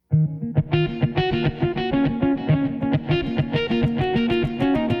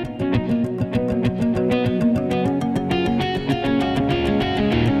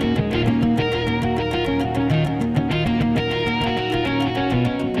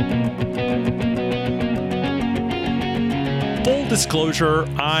disclosure,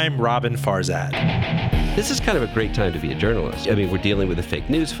 I'm Robin Farzad. This is kind of a great time to be a journalist. I mean, we're dealing with the fake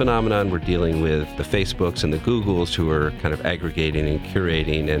news phenomenon. We're dealing with the Facebooks and the Googles who are kind of aggregating and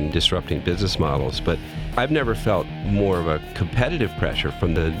curating and disrupting business models. But I've never felt more of a competitive pressure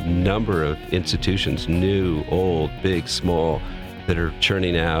from the number of institutions, new, old, big, small, that are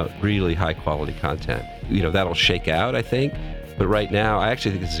churning out really high-quality content. You know, that'll shake out, I think. But right now, I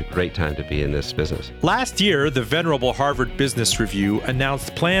actually think this is a great time to be in this business. Last year, the venerable Harvard Business Review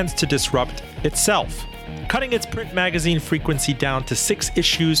announced plans to disrupt itself, cutting its print magazine frequency down to 6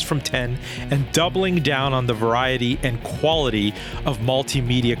 issues from 10 and doubling down on the variety and quality of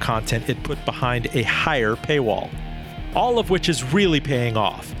multimedia content it put behind a higher paywall, all of which is really paying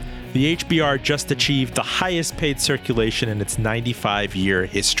off. The HBR just achieved the highest paid circulation in its 95-year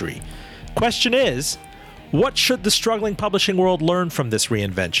history. Question is, what should the struggling publishing world learn from this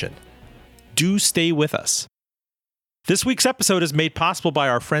reinvention? Do stay with us. This week's episode is made possible by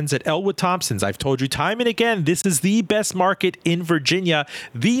our friends at Elwood Thompson's. I've told you time and again, this is the best market in Virginia,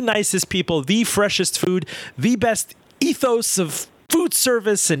 the nicest people, the freshest food, the best ethos of food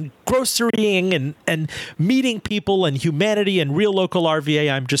service and grocerying and meeting people and humanity and real local RVA.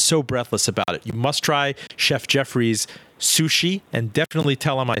 I'm just so breathless about it. You must try Chef Jeffrey's sushi and definitely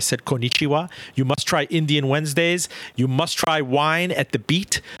tell him I said konnichiwa. You must try Indian Wednesdays. You must try wine at the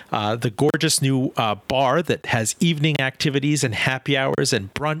Beat, the gorgeous new bar that has evening activities and happy hours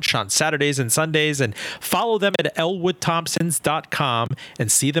and brunch on Saturdays and Sundays. And follow them at elwoodthompsons.com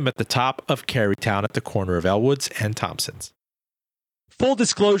and see them at the top of Carytown at the corner of Elwoods and Thompsons. Full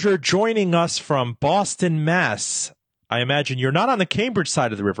disclosure, joining us from Boston, Mass. I imagine you're not on the Cambridge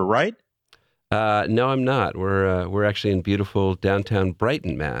side of the river, right? No, I'm not. We're actually in beautiful downtown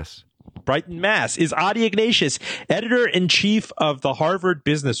Brighton, Mass. Brighton, Mass. Is Adi Ignatius, editor-in-chief of the Harvard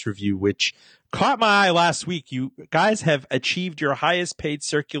Business Review, which caught my eye last week. You guys have achieved your highest paid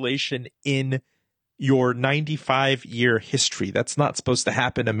circulation in your 95-year history. That's not supposed to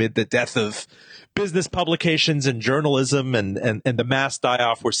happen amid the death of business publications and journalism and the mass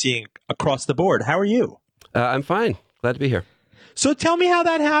die-off we're seeing across the board. How are you? I'm fine. Glad to be here. So tell me how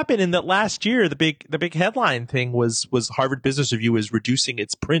that happened. In that last year, the big headline thing was Harvard Business Review is reducing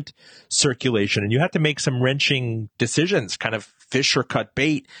its print circulation, and you had to make some wrenching decisions, kind of fish or cut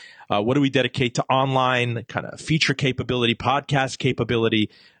bait. What do we dedicate to online kind of feature capability, podcast capability?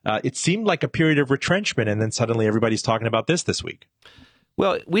 It seemed like a period of retrenchment, and then suddenly everybody's talking about this week.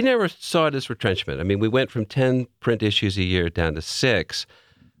 Well, we never saw it as retrenchment. I mean, we went from 10 print issues a year down to 6.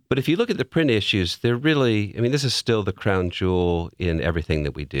 But if you look at the print issues, they're really, I mean, this is still the crown jewel in everything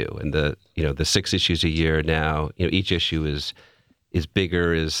that we do. And the 6 issues a year now, each issue is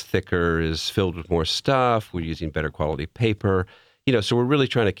bigger, is thicker, is filled with more stuff. We're using better quality paper. So we're really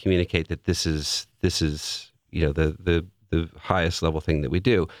trying to communicate that this is the highest level thing that we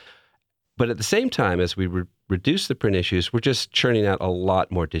do. But at the same time, as we reduce the print issues, we're just churning out a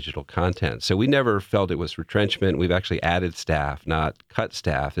lot more digital content. So we never felt it was retrenchment. We've actually added staff, not cut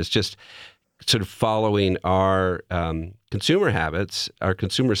staff. It's just sort of following our consumers'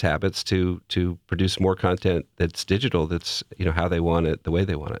 habits to produce more content that's digital, that's how they want it, the way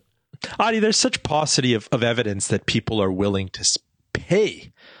they want it. Adi, there's such paucity of evidence that people are willing to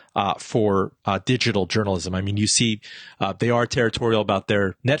pay for digital journalism. I mean, you see they are territorial about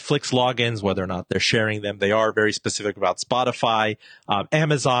their Netflix logins, whether or not they're sharing them. They are very specific about Spotify,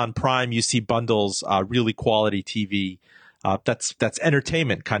 Amazon Prime. You see bundles, really quality TV. That's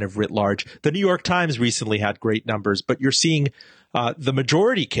entertainment kind of writ large. The New York Times recently had great numbers, but you're seeing the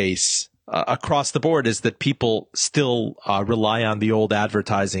majority case across the board is that people still rely on the old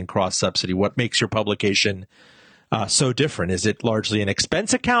advertising cross-subsidy. What makes your publication so different? Is it largely an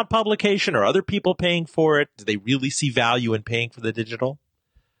expense account publication, or other people paying for it? Do they really see value in paying for the digital?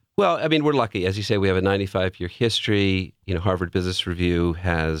 Well, I mean, we're lucky. As you say, we have a 95-year history. Harvard Business Review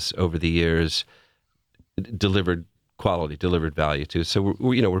has, over the years, delivered quality, delivered value too. So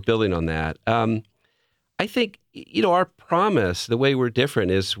we're building on that. I think our promise, the way we're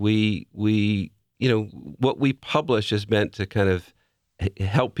different, is we what we publish is meant to kind of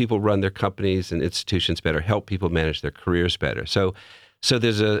help people run their companies and institutions better, help people manage their careers better. So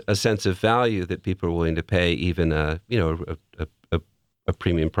there's a sense of value that people are willing to pay even a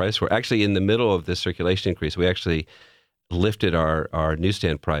premium price for. Actually, in the middle of this circulation increase, we actually lifted our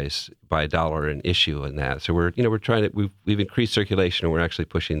newsstand price by $1 an issue in that. So we're trying to we've increased circulation, and we're actually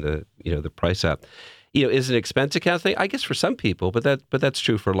pushing the price up. Is it an expense account thing? I guess for some people, but that's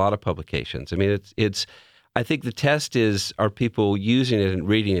true for a lot of publications. I mean, it's. I think the test is, are people using it and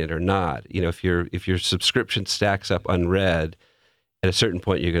reading it or not? If your subscription stacks up unread, at a certain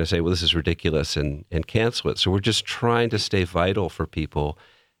point, you're going to say, well, this is ridiculous and cancel it. So we're just trying to stay vital for people,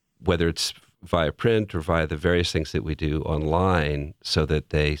 whether it's via print or via the various things that we do online, so that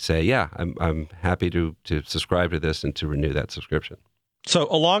they say, yeah, I'm happy to subscribe to this and to renew that subscription. So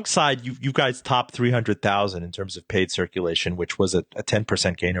alongside, you guys top 300,000 in terms of paid circulation, which was a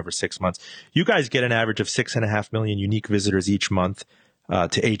 10% gain over 6 months. You guys get an average of 6.5 million unique visitors each month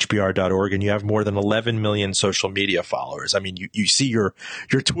to HBR.org, and you have more than 11 million social media followers. I mean, you see your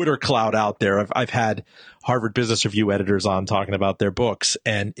Twitter cloud out there. I've had Harvard Business Review editors on talking about their books,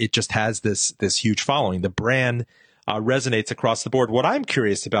 and it just has this huge following. The brand resonates across the board. What I'm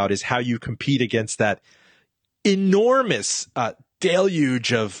curious about is how you compete against that enormous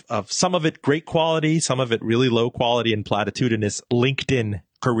deluge of some of it great quality, some of it really low quality and platitudinous LinkedIn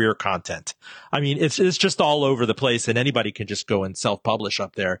career content. I mean, it's just all over the place, and anybody can just go and self-publish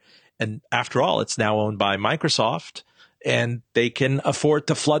up there. And after all, it's now owned by Microsoft, and they can afford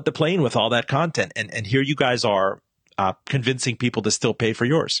to flood the plane with all that content. And here you guys are convincing people to still pay for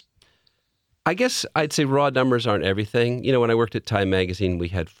yours. I guess I'd say raw numbers aren't everything. You know, when I worked at Time Magazine, we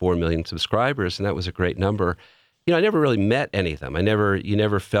had 4 million subscribers, and that was a great number. You know, I never really met any of them. You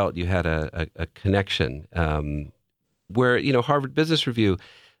never felt you had a connection. Where, you know, Harvard Business Review,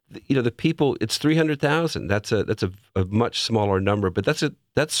 you know, the people, it's 300,000. That's a much smaller number, but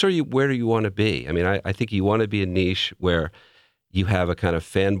that's sort of where you want to be. I mean, I think you want to be a niche where you have a kind of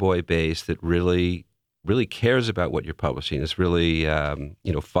fanboy base that really cares about what you're publishing. Is really,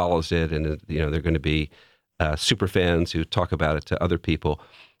 you know, follows it, and you know, they're going to be super fans who talk about it to other people.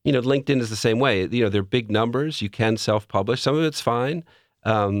 You know, LinkedIn is the same way. You know, they're big numbers. You can self-publish. Some of it's fine.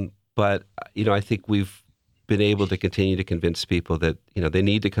 But, you know, I think we've been able to continue to convince people that, you know, they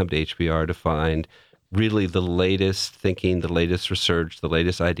need to come to HBR to find really the latest thinking, the latest research, the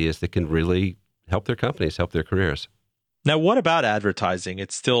latest ideas that can really help their companies, help their careers. Now, what about advertising?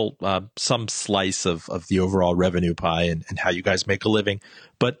 It's still some slice of the overall revenue pie and how you guys make a living,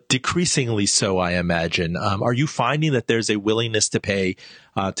 but decreasingly so, I imagine. Are you finding that there's a willingness to pay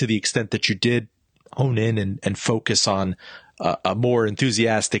to the extent that you did hone in and focus on a more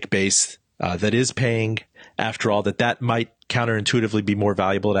enthusiastic base that is paying, after all, that might counterintuitively be more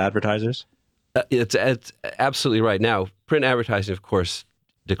valuable to advertisers? It's absolutely right. Now, print advertising, of course,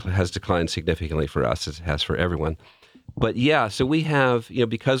 has declined significantly for us, as it has for everyone. But yeah, so we have, you know,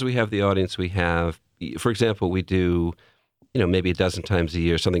 because we have the audience we have, for example, we do, you know, maybe a dozen times a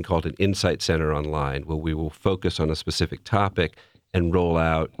year, something called an Insight Center online, where we will focus on a specific topic and roll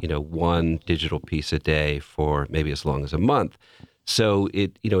out, you know, one digital piece a day for maybe as long as a month. So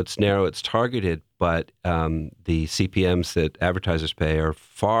it, you know, it's narrow, it's targeted, but the CPMs that advertisers pay are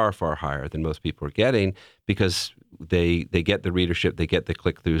far, far higher than most people are getting, because they get the readership, they get the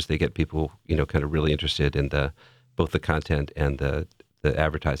click-throughs, they get people, you know, kind of really interested in both the content and the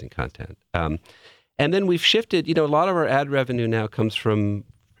advertising content. And then we've shifted, you know, a lot of our ad revenue now comes from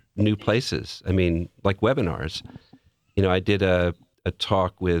new places. I mean, like webinars. You know, I did a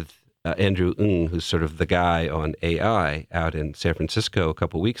talk with Andrew Ng, who's sort of the guy on AI, out in San Francisco a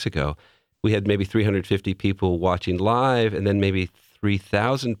couple of weeks ago. We had maybe 350 people watching live, and then maybe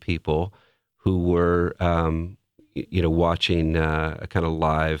 3,000 people who were, you know, watching a kind of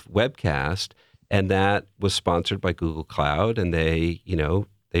live webcast. And that was sponsored by Google Cloud, and they, you know,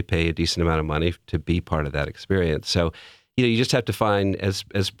 they pay a decent amount of money to be part of that experience. So, you know, you just have to find, as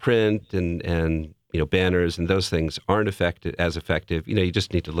print and you know, banners and those things aren't as effective. You know, you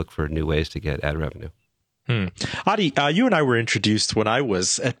just need to look for new ways to get ad revenue. Adi, you and I were introduced when I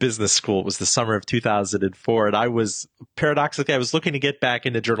was at business school. It was the summer of 2004, and I was looking to get back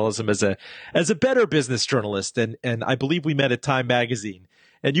into journalism as a better business journalist, and I believe we met at Time Magazine.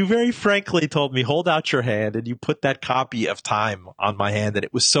 And you very frankly told me, hold out your hand, and you put that copy of Time on my hand, and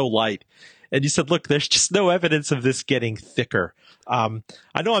it was so light. And you said, look, there's just no evidence of this getting thicker.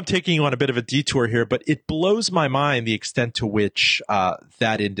 I know I'm taking you on a bit of a detour here, but it blows my mind the extent to which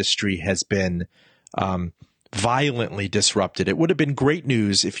that industry has been violently disrupted. It would have been great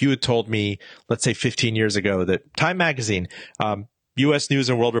news if you had told me, let's say 15 years ago, that Time Magazine, U.S. News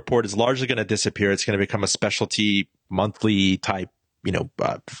and World Report, is largely going to disappear. It's going to become a specialty monthly type, you know,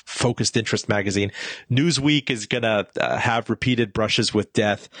 focused interest magazine. Newsweek is going to have repeated brushes with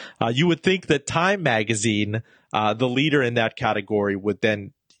death. You would think that Time Magazine, the leader in that category, would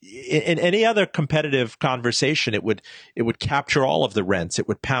then, in any other competitive conversation, it would capture all of the rents. It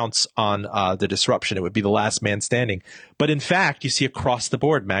would pounce on the disruption. It would be the last man standing. But in fact, you see across the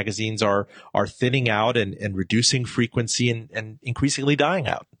board, magazines are thinning out and reducing frequency and increasingly dying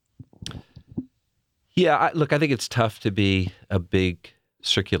out. Yeah, look, I think it's tough to be a big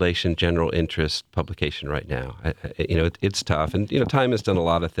circulation, general interest publication right now. It's tough, and Time has done a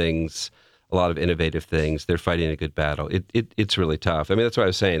lot of things, a lot of innovative things. They're fighting a good battle. It's really tough. I mean, that's what I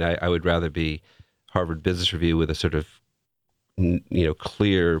was saying. I would rather be Harvard Business Review with a sort of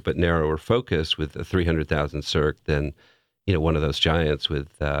clear but narrower focus with a 300,000 circ than one of those giants with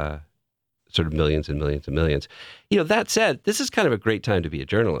sort of millions and millions and millions. That said, this is kind of a great time to be a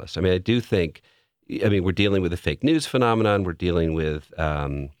journalist. I mean, I do think. We're dealing with a fake news phenomenon. We're dealing with,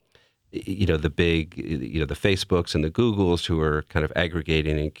 the big, the Facebooks and the Googles who are kind of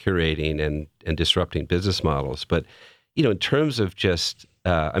aggregating and curating and disrupting business models. But, in terms of just,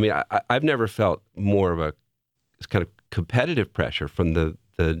 I've never felt more of a kind of competitive pressure from the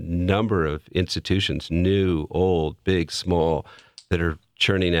number of institutions, new, old, big, small, that are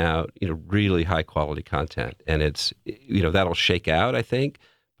churning out, really high quality content. And it's, that'll shake out, I think.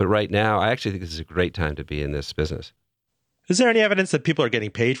 But right now, I actually think this is a great time to be in this business. Is there any evidence that people are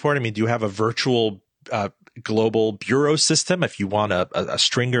getting paid for it? I mean, do you have a virtual global bureau system? If you want a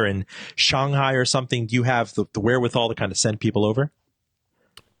stringer in Shanghai or something, do you have the wherewithal to kind of send people over?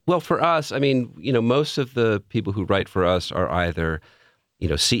 Well, for us, most of the people who write for us are either,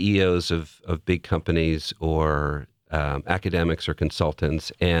 CEOs of big companies or academics or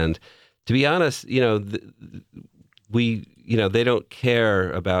consultants. And to be honest, they don't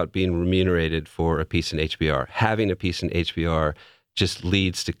care about being remunerated for a piece in HBR. Having a piece in HBR just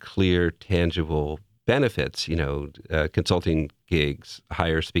leads to clear, tangible benefits, consulting gigs,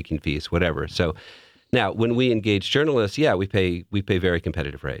 higher speaking fees, whatever. So now when we engage journalists, we pay very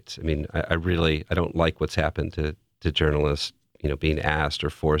competitive rates. I mean, I don't like what's happened to journalists, being asked or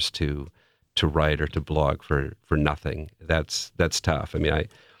forced to write or to blog for nothing. That's tough. I mean,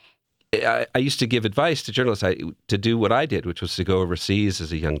 I used to give advice to journalists to do what I did, which was to go overseas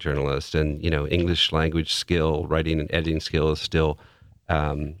as a young journalist. And, English language skill, writing and editing skill is still,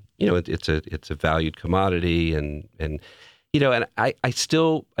 it's a valued commodity. And I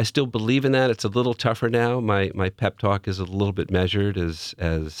still believe in that. It's a little tougher now. My pep talk is a little bit measured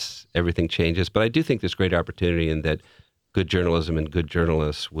as everything changes. But I do think there's great opportunity in that good journalism and good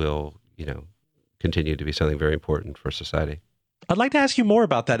journalists will, continue to be something very important for society. I'd like to ask you more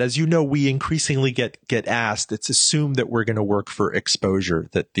about that. As you know, we increasingly get asked. It's assumed that we're going to work for exposure.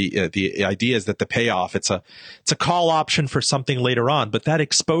 That the idea is that the payoff it's a call option for something later on. But that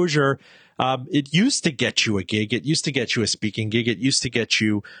exposure, it used to get you a gig. It used to get you a speaking gig. It used to get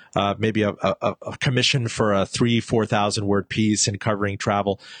you maybe a commission for a 4,000 word piece and covering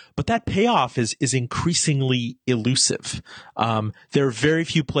travel. But that payoff is increasingly elusive. There are very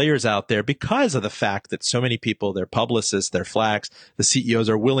few players out there because of the fact that so many people, their publicists, their flags, the CEOs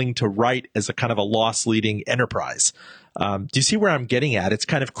are willing to write as a kind of a loss-leading enterprise. Do you see where I'm getting at? It's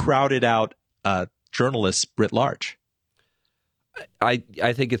kind of crowded out journalists writ large. I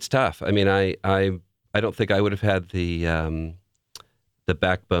think it's tough. I mean, I don't think I would have had the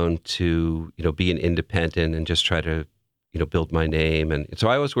backbone to be an independent and just try to build my name. And so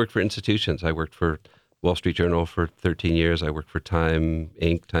I always worked for institutions. I worked for Wall Street Journal for 13 years. I worked for Time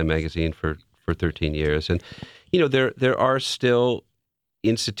Inc., Time Magazine for 13 years. And there are still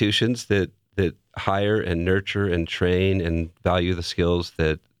institutions that hire and nurture and train and value the skills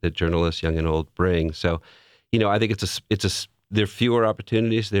that journalists, young and old, bring. So I think there are fewer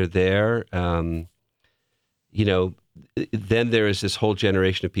opportunities. They're there. Then there is this whole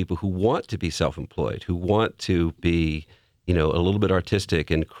generation of people who want to be self-employed, who want to be, a little bit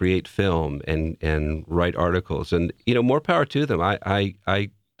artistic and create film and write articles. And, more power to them. I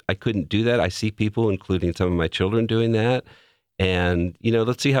couldn't do that. I see people, including some of my children, doing that. And,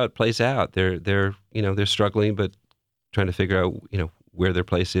 let's see how it plays out. They're struggling, but trying to figure out, where their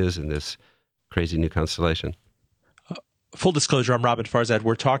place is in this crazy new constellation. Full disclosure, I'm Robin Farzad.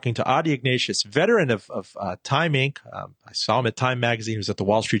 We're talking to Adi Ignatius, veteran of Time Inc. I saw him at Time Magazine. He was at the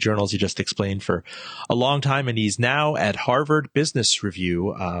Wall Street Journal, as he just explained, for a long time. And he's now at Harvard Business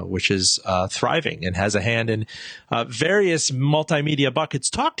Review, which is thriving and has a hand in various multimedia buckets.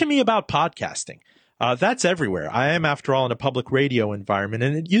 Talk to me about podcasting. That's everywhere. I am, after all, in a public radio environment.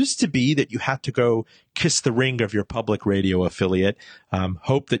 And it used to be that you had to go kiss the ring of your public radio affiliate,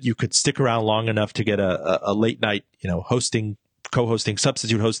 hope that you could stick around long enough to get a late night, co-hosting,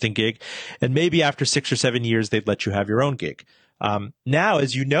 substitute hosting gig. And maybe after 6 or 7 years, they'd let you have your own gig. Now,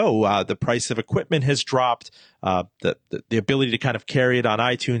 as you know, the price of equipment has dropped. The ability to kind of carry it on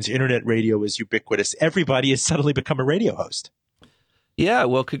iTunes, internet radio is ubiquitous. Everybody has suddenly become a radio host. Yeah,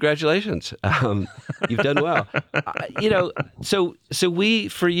 well, congratulations. You've done well. So we,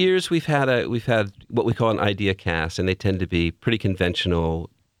 for years, we've had what we call an idea cast, and they tend to be pretty conventional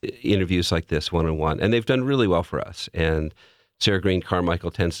interviews like this, one-on-one, and they've done really well for us. And Sarah Green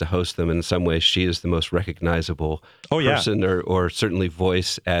Carmichael tends to host them. And in some ways, she is the most recognizable person or certainly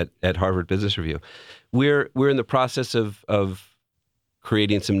voice at Harvard Business Review. We're in the process of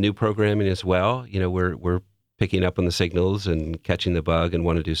creating some new programming as well. We're picking up on the signals and catching the bug and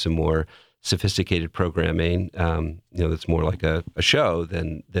want to do some more sophisticated programming. That's more like a show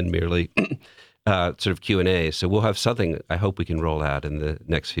than merely sort of Q&A. So we'll have something I hope we can roll out in the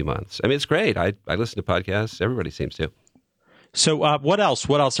next few months. I mean, it's great. I listen to podcasts. Everybody seems to. So what else?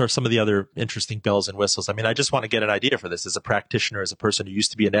 What else are some of the other interesting bells and whistles? I mean, I just want to get an idea for this as a practitioner, as a person who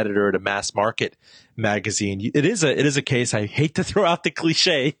used to be an editor at a mass market magazine. It is a case. I hate to throw out the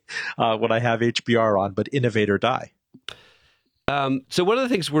cliche when I have HBR on, but innovate or die. So one of the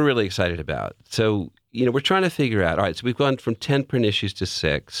things we're really excited about. So we're trying to figure out. All right, so we've gone from 10 print issues to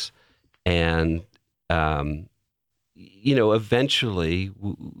 6, and eventually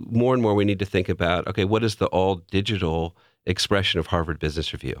more and more we need to think about, okay, what is the all digital expression of Harvard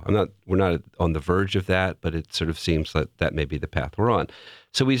Business Review? We're not on the verge of that, but it sort of seems like that may be the path we're on.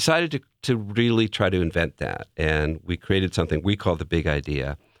 So we decided to really try to invent that, and we created something we call the Big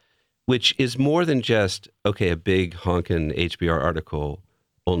Idea, which is more than just, okay, a big honkin' HBR article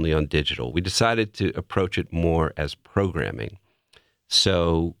only on digital. We decided to approach it more as programming.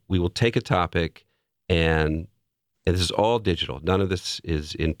 So we will take a topic, and this is all digital. None of this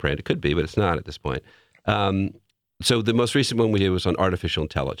is in print. It could be, but it's not at this point. So the most recent one we did was on artificial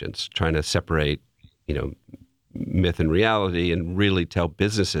intelligence, trying to separate, myth and reality and really tell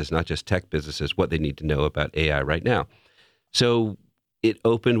businesses, not just tech businesses, what they need to know about AI right now. So it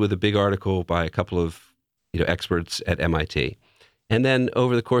opened with a big article by a couple of experts at MIT. And then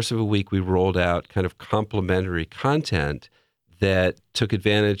over the course of a week, we rolled out kind of complementary content that took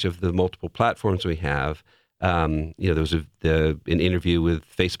advantage of the multiple platforms we have. There was an interview with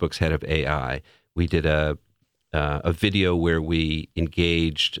Facebook's head of AI. We did a video where we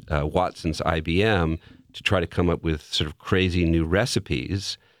engaged Watson's IBM to try to come up with sort of crazy new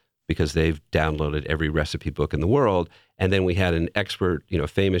recipes because they've downloaded every recipe book in the world. And then we had an expert,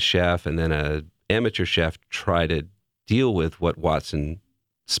 famous chef, and then an amateur chef try to deal with what Watson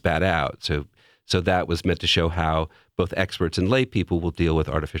spat out. So that was meant to show how both experts and lay people will deal with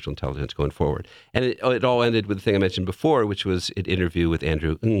artificial intelligence going forward. And it all ended with the thing I mentioned before, which was an interview with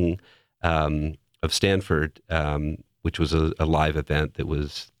Andrew Ng of Stanford, which was a live event that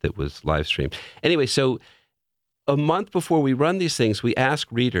was live streamed. Anyway, so a month before we run these things, we ask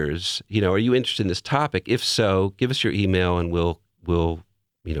readers, are you interested in this topic? If so, give us your email and we'll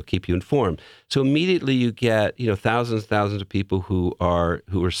keep you informed. So immediately you get, thousands of people who are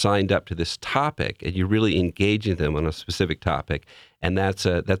signed up to this topic, and you're really engaging them on a specific topic. And that's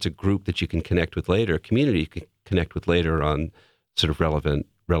a group that you can connect with later, a community you can connect with later on sort of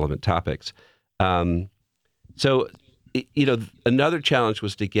relevant topics. So another challenge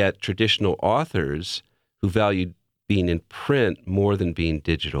was to get traditional authors who valued being in print more than being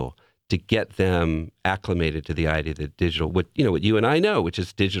digital, to get them acclimated to the idea that digital, what you and I know, which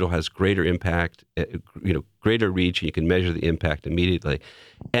is digital has greater impact, greater reach, and you can measure the impact immediately.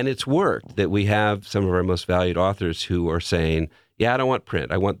 And it's worked that we have some of our most valued authors who are saying, yeah, I don't want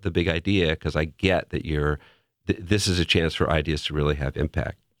print. I want the big idea because I get that this is a chance for ideas to really have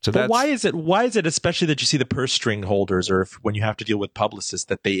impact. So but why is it especially that you see the purse string holders, or when you have to deal with publicists,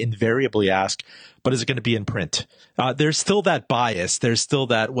 that they invariably ask, but is it going to be in print? There's still that bias. There's still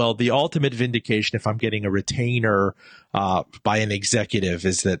that, well, the ultimate vindication if I'm getting a retainer by an executive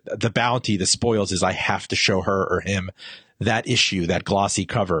is that the bounty, the spoils is I have to show her or him that issue, that glossy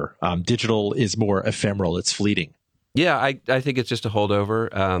cover. Digital is more ephemeral. It's fleeting. Yeah, I think it's just a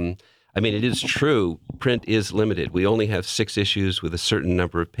holdover. It is true. Print is limited. We only have 6 issues with a certain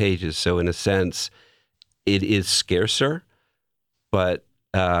number of pages. So in a sense, it is scarcer. But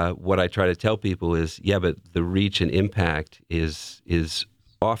what I try to tell people is, but the reach and impact is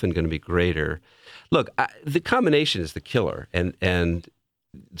often going to be greater. Look, the combination is the killer. And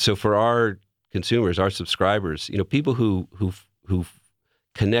so for our consumers, our subscribers, people who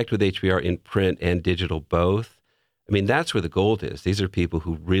connect with HBR in print and digital both, that's where the gold is. These are people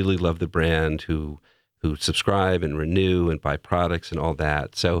who really love the brand, who subscribe and renew and buy products and all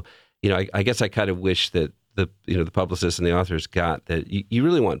that. So, I guess I kind of wish that the publicists and the authors got that you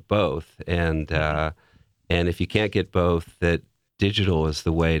really want both. And if you can't get both, that digital is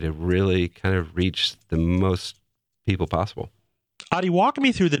the way to really kind of reach the most people possible. Adi, walk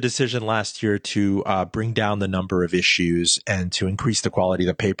me through the decision last year to bring down the number of issues and to increase the quality of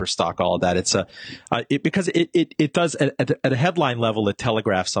the paper stock. All of that. It's because it does at a headline level, it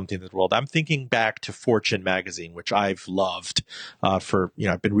telegraphs something to the world. I'm thinking back to Fortune magazine, which I've loved for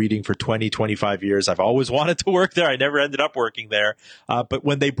I've been reading for 20, 25 years. I've always wanted to work there. I never ended up working there. But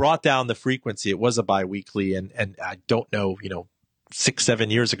when they brought down the frequency, it was a biweekly, and I don't know 6,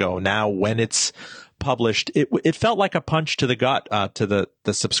 7 years ago now when it's published, it felt like a punch to the gut to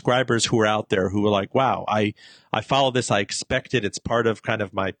the subscribers who were out there who were like, wow, I follow this. I expect it. It's part of kind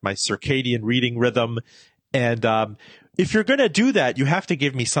of my circadian reading rhythm. And if you're going to do that, you have to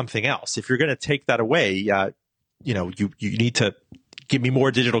give me something else. If you're going to take that away, you need to give me more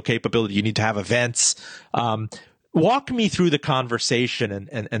digital capability. You need to have events. Walk me through the conversation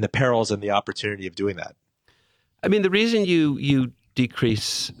and the perils and the opportunity of doing that. I mean, the reason the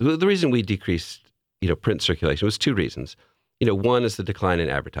reason we decreased print circulation was two reasons. One is the decline in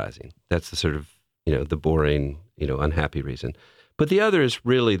advertising. That's the sort of, the boring, unhappy reason. But the other is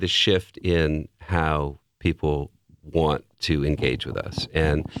really the shift in how people want to engage with us.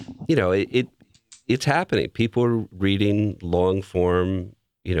 And, it's happening. People are reading long form,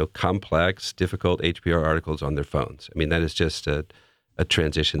 complex, difficult HBR articles on their phones. I mean, that is just a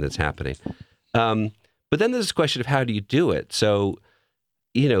transition that's happening. But then there's this question of how do you do it? So,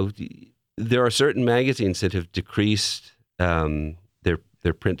 there are certain magazines that have decreased their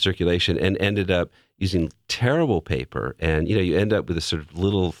print circulation and ended up using terrible paper. And, you end up with a sort of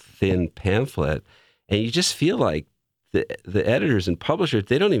little thin pamphlet. And you just feel like the editors and publishers,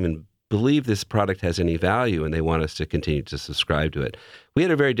 they don't even believe this product has any value and they want us to continue to subscribe to it. We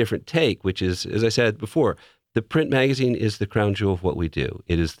had a very different take, which is, as I said before, the print magazine is the crown jewel of what we do.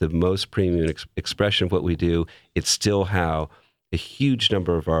 It is the most premium expression of what we do. It's still how a huge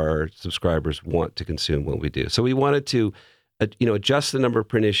number of our subscribers want to consume what we do. So we wanted to, adjust the number of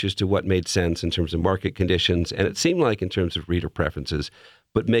print issues to what made sense in terms of market conditions, and it seemed like in terms of reader preferences,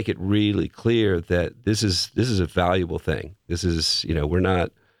 but make it really clear that this is a valuable thing. This is, we're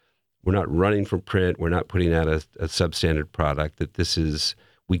not running from print. We're not putting out a substandard product.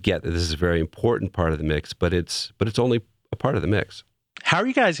 We get that this is a very important part of the mix, but it's only a part of the mix. How are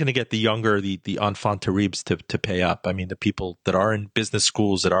you guys going to get the younger, the enfant terribles to pay up? I mean, the people that are in business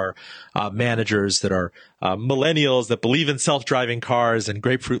schools, that are managers, that are millennials, that believe in self-driving cars and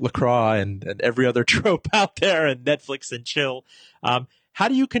grapefruit LaCroix and every other trope out there and Netflix and chill. How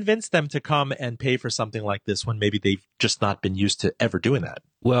do you convince them to come and pay for something like this when maybe they've just not been used to ever doing that?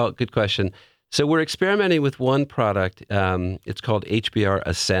 Well, good question. So we're experimenting with one product. It's called HBR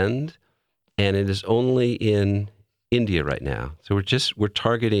Ascend, and it is only in India right now. So we're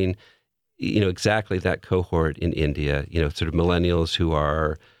targeting, exactly that cohort in India, sort of millennials who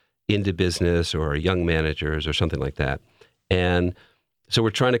are into business or young managers or something like that. And so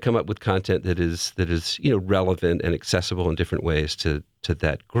we're trying to come up with content that is relevant and accessible in different ways to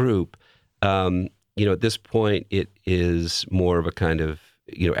that group. At this point, it is more of a kind of,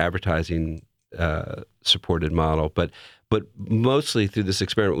 advertising supported model, but mostly through this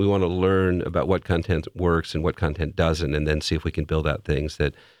experiment, we want to learn about what content works and what content doesn't, and then see if we can build out things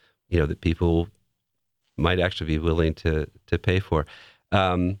that, that people might actually be willing to pay for.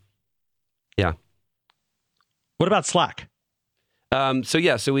 Yeah. What about Slack?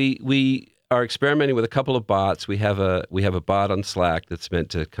 So we are experimenting with a couple of bots. We have a bot on Slack that's meant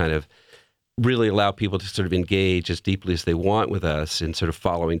to kind of really allow people to sort of engage as deeply as they want with us in sort of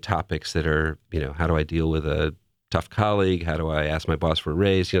following topics that are, how do I deal with a tough colleague? How do I ask my boss for a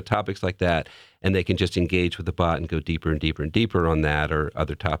raise? Topics like that. And they can just engage with the bot and go deeper and deeper and deeper on that or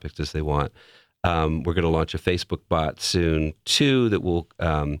other topics as they want. We're going to launch a Facebook bot soon too that will,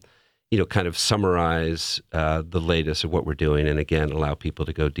 kind of summarize the latest of what we're doing, and again allow people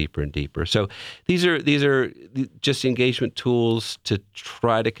to go deeper and deeper. So these are just engagement tools to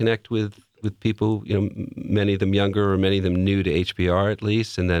try to connect with people, many of them younger or many of them new to HBR at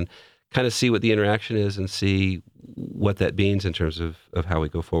least, and then kind of see what the interaction is and see what that means in terms of how we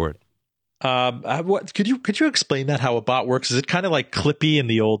go forward. Could you explain that, how a bot works? Is it kind of like Clippy in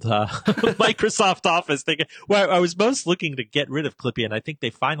the old Microsoft Office thing? Well, I was most looking to get rid of Clippy, and I think they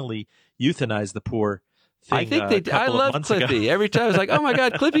finally euthanized the poor thing. I think they. I love Clippy. Every time I was like, oh my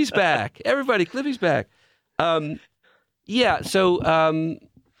God, Clippy's back! Everybody, Clippy's back.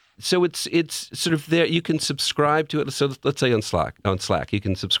 So it's sort of there. You can subscribe to it. So let's say on Slack, you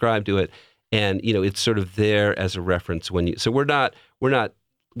can subscribe to it, and it's sort of there as a reference when you. So we're not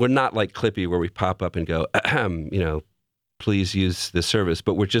like Clippy where we pop up and go, please use this service,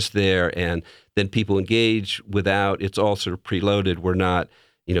 but we're just there, and then people engage without. It's all sort of preloaded. We're not,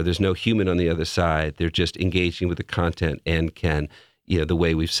 there's no human on the other side. They're just engaging with the content and can, the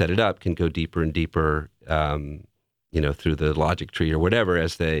way we've set it up, can go deeper and deeper, through the logic tree or whatever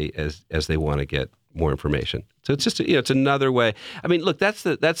as they want to get more information. So it's just, it's another way. I mean, look, that's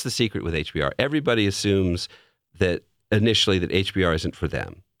the secret with HBR. Everybody assumes that initially that HBR isn't for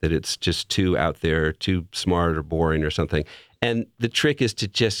them, that it's just too out there, too smart or boring or something. And the trick is to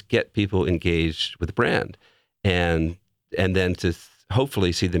just get people engaged with the brand and then to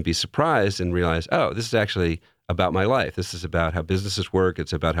hopefully see them be surprised and realize, oh, this is actually about my life. This is about how businesses work.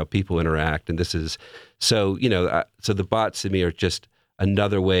 It's about how people interact. And this is, so the bots to me are just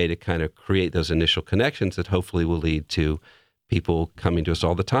another way to kind of create those initial connections that hopefully will lead to people coming to us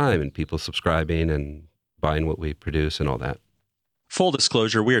all the time and people subscribing and buying what we produce and all that. Full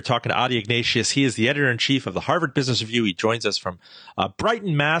disclosure, we are talking to Adi Ignatius. He is the editor-in-chief of the Harvard Business Review. He joins us from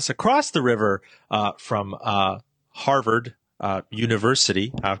Brighton, Mass, across the river from Harvard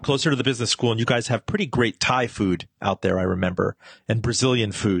University, closer to the business school. And you guys have pretty great Thai food out there, I remember, and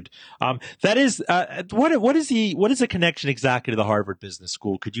Brazilian food. That is, what is the connection exactly to the Harvard Business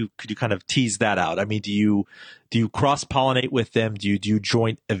School? Could you kind of tease that out? I mean, do you cross-pollinate with them? Do you do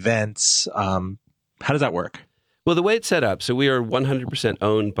joint events? How does that work? Well, the way it's set up, so we are 100%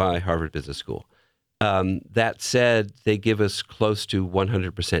 owned by Harvard Business School. That said, they give us close to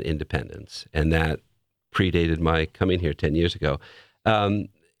 100% independence, and that predated my coming here 10 years ago. And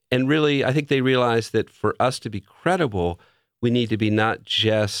really, I think they realized that for us to be credible, we need to be not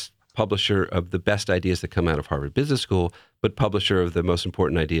just publisher of the best ideas that come out of Harvard Business School, but publisher of the most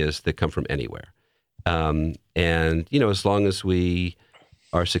important ideas that come from anywhere. And, as long as we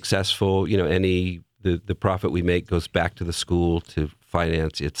are successful, the profit we make goes back to the school to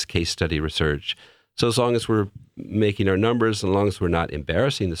finance its case study research. So as long as we're making our numbers, as long as we're not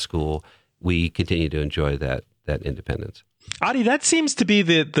embarrassing the school, we continue to enjoy that independence. Adi, that seems to be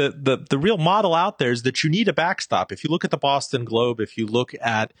the real model out there, is that you need a backstop. If you look at the Boston Globe, if you look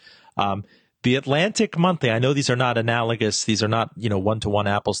at the Atlantic Monthly, I know these are not analogous. These are not, one-to-one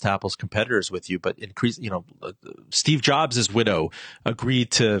apples-to-apples competitors with you, but Steve Jobs' widow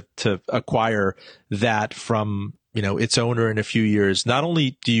agreed to acquire that from, its owner in a few years. Not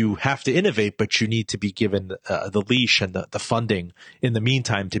only do you have to innovate, but you need to be given the leash and the funding in the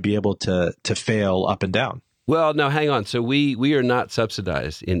meantime to be able to fail up and down. Well, no, hang on. So we are not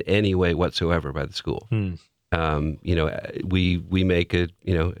subsidized in any way whatsoever by the school. We make a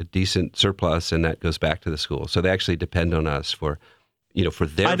decent surplus, and that goes back to the school. So they actually depend on us for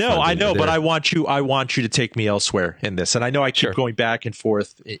their. I know, but I want you to take me elsewhere in this. And I know I keep going back and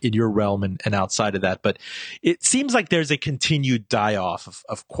forth in your realm and outside of that, but it seems like there's a continued die-off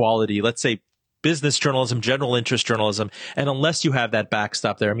of quality, let's say business journalism, general interest journalism. And unless you have that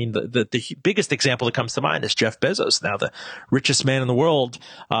backstop there, I mean, the biggest example that comes to mind is Jeff Bezos, now the richest man in the world,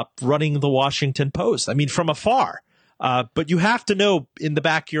 running the Washington Post. I mean, from afar. But you have to know in the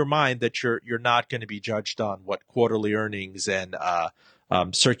back of your mind that you're not going to be judged on what quarterly earnings and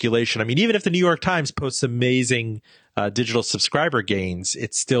circulation. I mean, even if the New York Times posts amazing digital subscriber gains,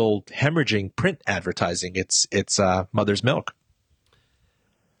 it's still hemorrhaging print advertising. It's mother's milk.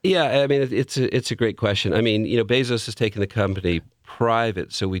 Yeah, I mean, it's a great question. I mean, Bezos has taken the company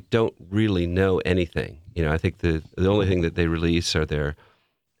private, so we don't really know anything. I think the only thing that they release are their,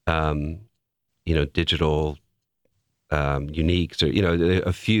 digital uniques or,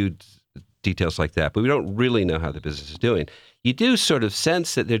 a few details like that. But we don't really know how the business is doing. You do sort of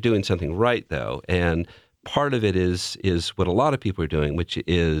sense that they're doing something right, though. And part of it is what a lot of people are doing, which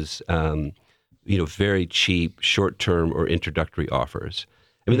is, very cheap, short-term or introductory offers.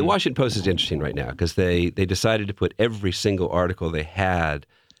 I mean, the Washington Post is interesting right now because they decided to put every single article they had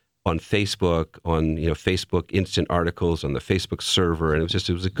on Facebook, on Facebook instant articles on the Facebook server, and it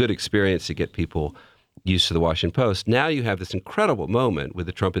was a good experience to get people used to the Washington Post. Now you have this incredible moment with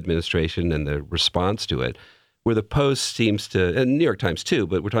the Trump administration and the response to it, where the Post seems to, and New York Times too,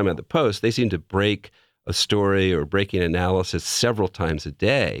 but we're talking about the Post, they seem to break a story or breaking analysis several times a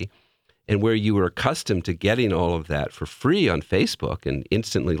day. And where you were accustomed to getting all of that for free on Facebook and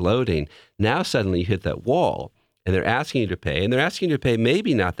instantly loading, now suddenly you hit that wall and they're asking you to pay. And they're asking you to pay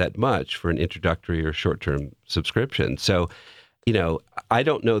maybe not that much for an introductory or short-term subscription. So, I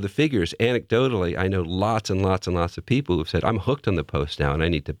don't know the figures. Anecdotally, I know lots and lots and lots of people who've said, I'm hooked on the Post now and I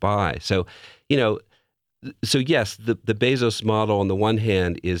need to buy. So, yes, the Bezos model on the one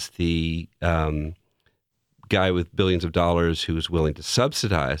hand is the guy with billions of dollars who's willing to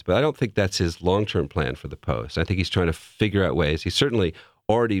subsidize, but I don't think that's his long-term plan for the Post. I think he's trying to figure out ways. He certainly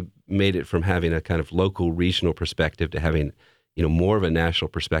already made it from having a kind of local, regional perspective to having, more of a national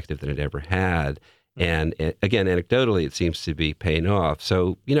perspective than it ever had. And again, anecdotally, it seems to be paying off.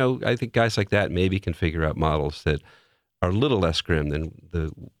 So, I think guys like that maybe can figure out models that are a little less grim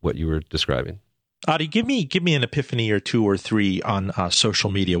than what you were describing. Adi, give me an epiphany or two or three on social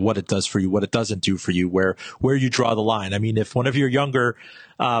media, what it does for you, what it doesn't do for you, where you draw the line. I mean, if one of your younger,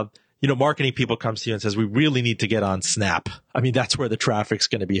 marketing people comes to you and says, we really need to get on Snap. I mean, that's where the traffic's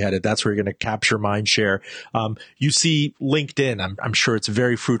going to be headed. That's where you're going to capture mind share. You see LinkedIn. I'm sure it's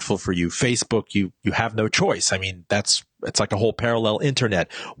very fruitful for you. Facebook, you have no choice. I mean, it's like a whole parallel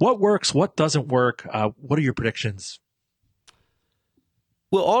internet. What works? What doesn't work? What are your predictions?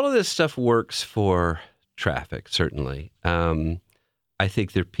 Well, all of this stuff works for traffic, certainly. I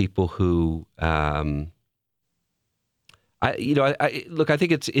think there are people who, I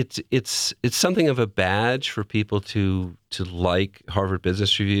think it's something of a badge for people to like Harvard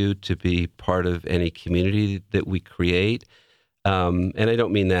Business Review, to be part of any community that we create. And I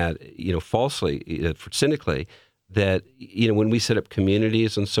don't mean that, falsely, cynically. That, when we set up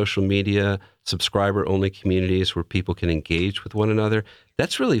communities on social media, subscriber-only communities where people can engage with one another,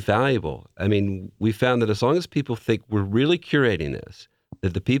 that's really valuable. I mean, we found that as long as people think we're really curating this,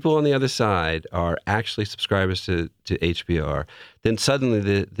 that the people on the other side are actually subscribers to HBR, then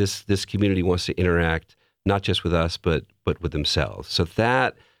suddenly this community wants to interact not just with us, but with themselves. So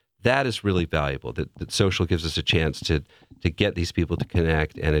that is really valuable, that social gives us a chance to get these people to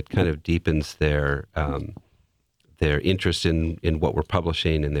connect, and it kind of deepens their interest in what we're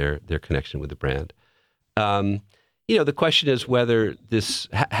publishing and their connection with the brand. The question is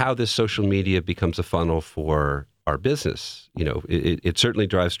how this social media becomes a funnel for our business. It certainly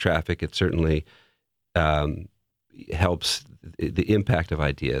drives traffic. It certainly helps the impact of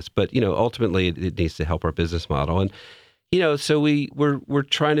ideas. But ultimately, it needs to help our business model. And so we're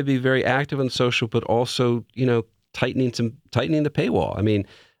trying to be very active on social, but also tightening the paywall. I mean.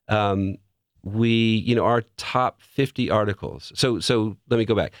 Our top 50 articles. So let me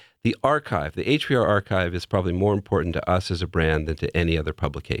go back. The archive, the HBR archive, is probably more important to us as a brand than to any other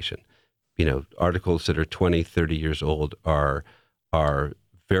publication. Articles that are 20, 30 years old are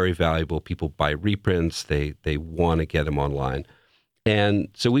very valuable. People buy reprints. They want to get them online. And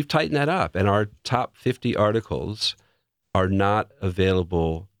so we've tightened that up. And our top 50 articles are not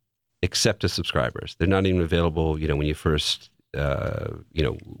available except to subscribers. They're not even available, when you first,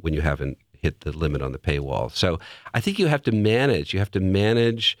 when you haven't hit the limit on the paywall. So I think you have to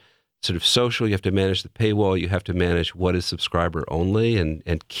manage sort of social, you have to manage the paywall, you have to manage what is subscriber only,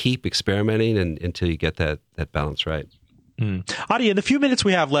 and keep experimenting until you get that balance right. Adi, in the few minutes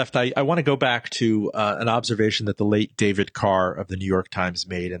we have left, I want to go back to an observation that the late David Carr of the New York Times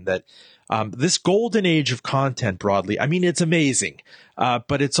made, and that this golden age of content broadly, I mean, it's amazing,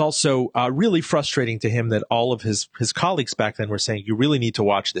 but it's also really frustrating to him that all of his colleagues back then were saying, you really need to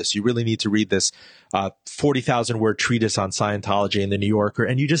watch this. You really need to read this 40,000-word treatise on Scientology in the New Yorker.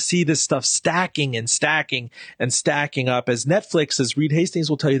 And you just see this stuff stacking and stacking and stacking up. As Netflix, as Reed Hastings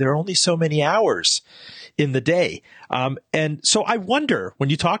will tell you, there are only so many hours in the day. And so I wonder, when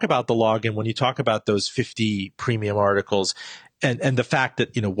you talk about the login, when you talk about those 50 premium articles, and the fact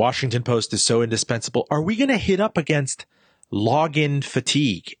that, Washington Post is so indispensable, are we going to hit up against login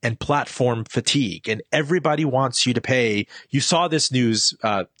fatigue and platform fatigue? And everybody wants you to pay. You saw this news,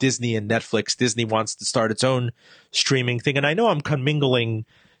 Disney and Netflix. Disney wants to start its own streaming thing. And I know I'm commingling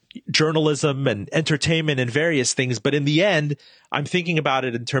journalism and entertainment and various things, but in the end, I'm thinking about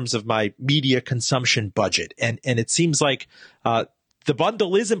it in terms of my media consumption budget. And it seems like the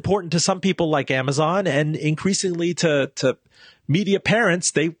bundle is important to some people like Amazon, and increasingly to media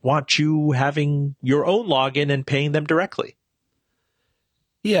parents, they want you having your own login and paying them directly.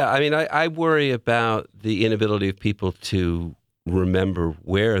 Yeah, I mean, I worry about the inability of people to remember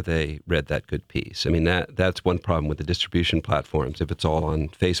where they read that good piece. I mean, that's one problem with the distribution platforms. If it's all on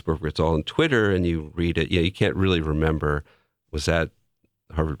Facebook or it's all on Twitter and you read it, you can't really remember, was that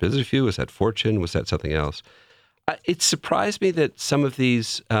Harvard Business Review? Was that Fortune? Was that something else? It surprised me that some of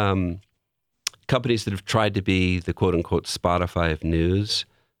these companies that have tried to be the quote-unquote Spotify of news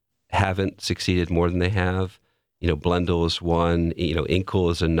haven't succeeded more than they have. Blendle is one, Inkle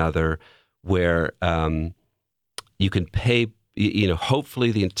is another, where you can pay,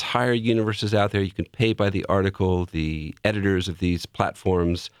 hopefully the entire universe is out there. You can pay by the article. The editors of these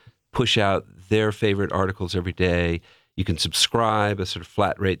platforms push out their favorite articles every day. You can subscribe a sort of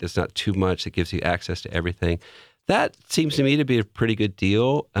flat rate that's not too much, that gives you access to everything. That seems to me to be a pretty good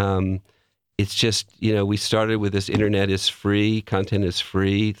deal. It's just, we started with this internet is free, content is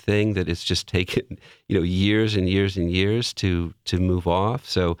free thing that it's just taken, years and years and years to move off.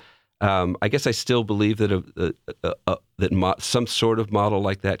 So I guess I still believe that some sort of model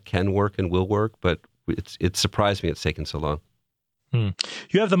like that can work and will work, but it surprised me it's taken so long.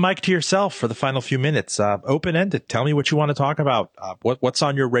 You have the mic to yourself for the final few minutes. Open-ended. Tell me what you want to talk about. What's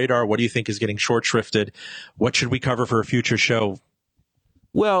on your radar? What do you think is getting short shrifted? What should we cover for a future show?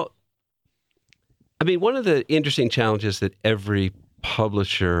 Well, I mean, one of the interesting challenges that every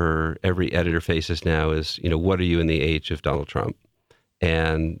publisher, every editor faces now is, what are you in the age of Donald Trump?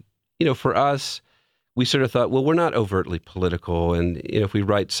 And, for us, we sort of thought, well, we're not overtly political. And, if we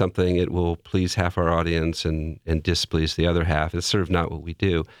write something, it will please half our audience and displease the other half. It's sort of not what we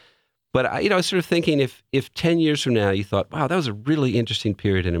do. But, I was sort of thinking if 10 years from now you thought, wow, that was a really interesting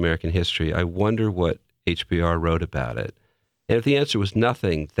period in American history, I wonder what HBR wrote about it. And if the answer was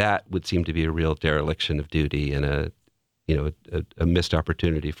nothing, that would seem to be a real dereliction of duty and a missed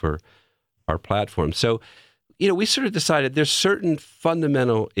opportunity for our platform. So, we sort of decided there's certain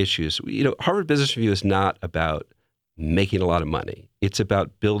fundamental issues. Harvard Business Review is not about making a lot of money. It's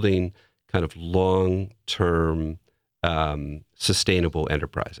about building kind of long-term, sustainable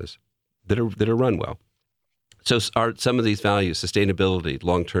enterprises that are run well. So some of these values, sustainability,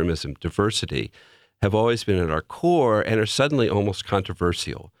 long-termism, diversity, have always been at our core and are suddenly almost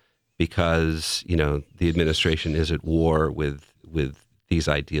controversial because, the administration is at war with these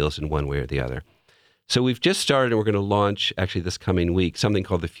ideals in one way or the other. So we've just started, and we're going to launch actually this coming week, something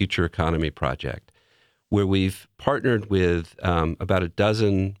called the Future Economy Project, where we've partnered with about a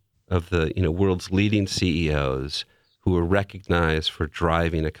dozen of the world's leading CEOs who are recognized for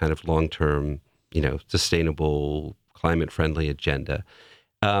driving a kind of long-term, sustainable, climate-friendly agenda,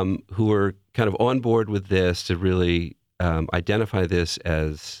 who are kind of on board with this to really identify this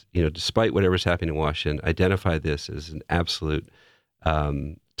as, despite whatever's happening in Washington, identify this as an absolute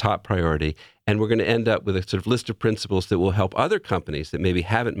top priority. And we're going to end up with a sort of list of principles that will help other companies that maybe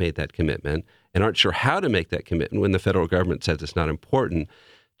haven't made that commitment and aren't sure how to make that commitment when the federal government says it's not important,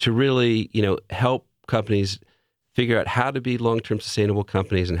 to really, help companies figure out how to be long-term sustainable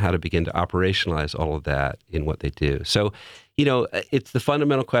companies and how to begin to operationalize all of that in what they do. So, it's the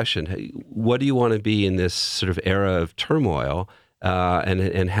fundamental question. What do you want to be in this sort of era of turmoil?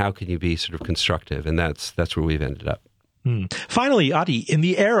 And how can you be sort of constructive? And that's where we've ended up. Finally, Adi, in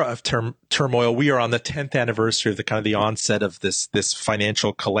the era of turmoil, we are on the 10th anniversary of the onset of this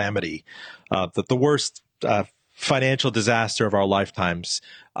financial calamity, the worst financial disaster of our lifetimes.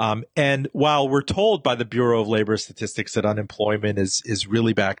 And while we're told by the Bureau of Labor Statistics that unemployment is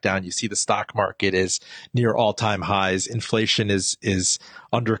really back down, you see the stock market is near all-time highs, inflation is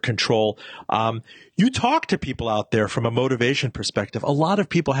under control. You talk to people out there from a motivation perspective. A lot of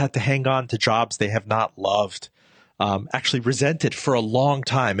people had to hang on to jobs they have not loved, actually resented for a long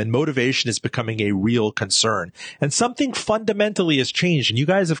time, and motivation is becoming a real concern. And something fundamentally has changed, and you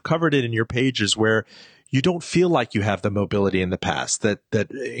guys have covered it in your pages, where you don't feel like you have the mobility in the past, that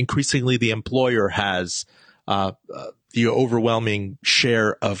increasingly the employer has the overwhelming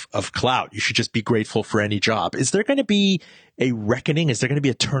share of clout. You should just be grateful for any job. Is there going to be a reckoning? Is there going to be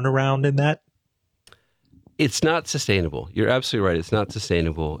a turnaround in that? It's not sustainable. You're absolutely right. It's not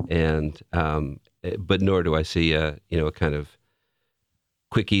sustainable, and but nor do I see a kind of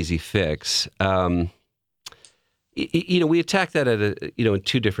quick, easy fix. We attack that at in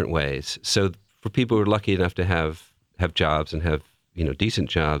two different ways. So for people who are lucky enough to have jobs and have decent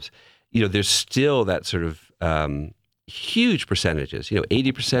jobs, there's still that sort of huge percentages.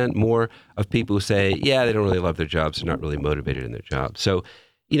 80% more of people who say, yeah, they don't really love their jobs, they're not really motivated in their jobs. So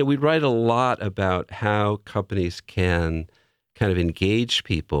we write a lot about how companies can kind of engage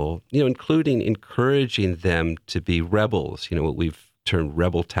people, including encouraging them to be rebels, what we've termed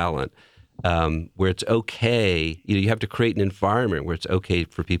rebel talent, where it's okay, you have to create an environment where it's okay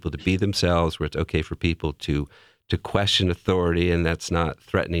for people to be themselves, where it's okay for people to question authority, and that's not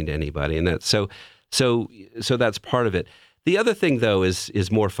threatening to anybody. And that's so that's part of it. The other thing, though,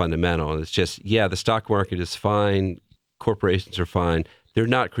 is more fundamental. And it's just, the stock market is fine, corporations are fine. They're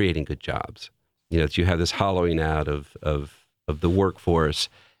not creating good jobs. You have this hollowing out of the workforce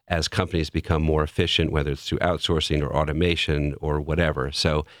as companies become more efficient, whether it's through outsourcing or automation or whatever.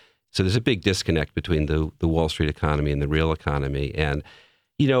 So there's a big disconnect between the Wall Street economy and the real economy. And,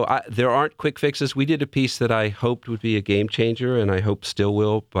 there aren't quick fixes. We did a piece that I hoped would be a game changer, and I hope still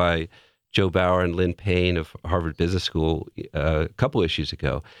will, by Joe Bauer and Lynn Payne of Harvard Business School a couple issues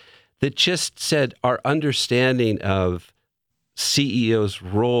ago, that just said our understanding of CEOs'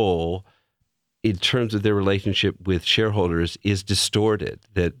 role in terms of their relationship with shareholders is distorted,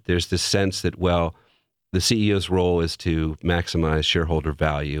 that there's this sense that, the CEO's role is to maximize shareholder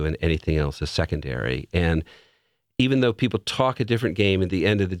value and anything else is secondary. And, even though people talk a different game, at the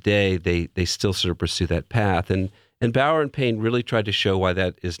end of the day, they still sort of pursue that path. And Bauer and Payne really tried to show why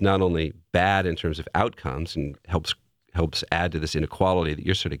that is not only bad in terms of outcomes and helps add to this inequality that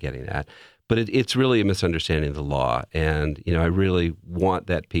you're sort of getting at, but it's really a misunderstanding of the law. And, I really want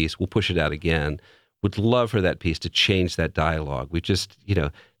that piece. We'll push it out again. Would love for that piece to change that dialogue. We just,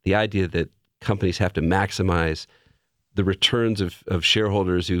 the idea that companies have to maximize the returns of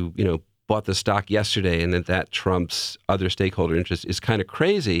shareholders who, bought the stock yesterday and that trumps other stakeholder interests is kind of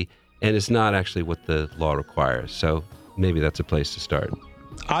crazy and is not actually what the law requires. So maybe that's a place to start.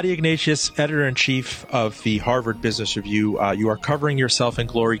 Adi Ignatius, editor-in-chief of the Harvard Business Review. You are covering yourself in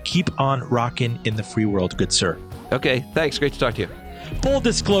glory. Keep on rocking in the free world, good sir. Okay, thanks. Great to talk to you. Full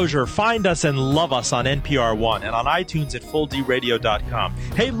disclosure, find us and love us on NPR One and on iTunes at fulldradio.com.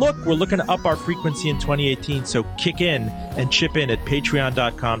 Hey, look, we're looking to up our frequency in 2018, so kick in and chip in at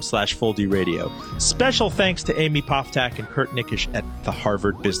patreon.com/fulldradio. Special thanks to Amy Poftak and Kurt Nickish at the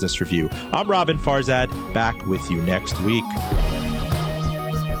Harvard Business Review. I'm Robin Farzad, back with you next week.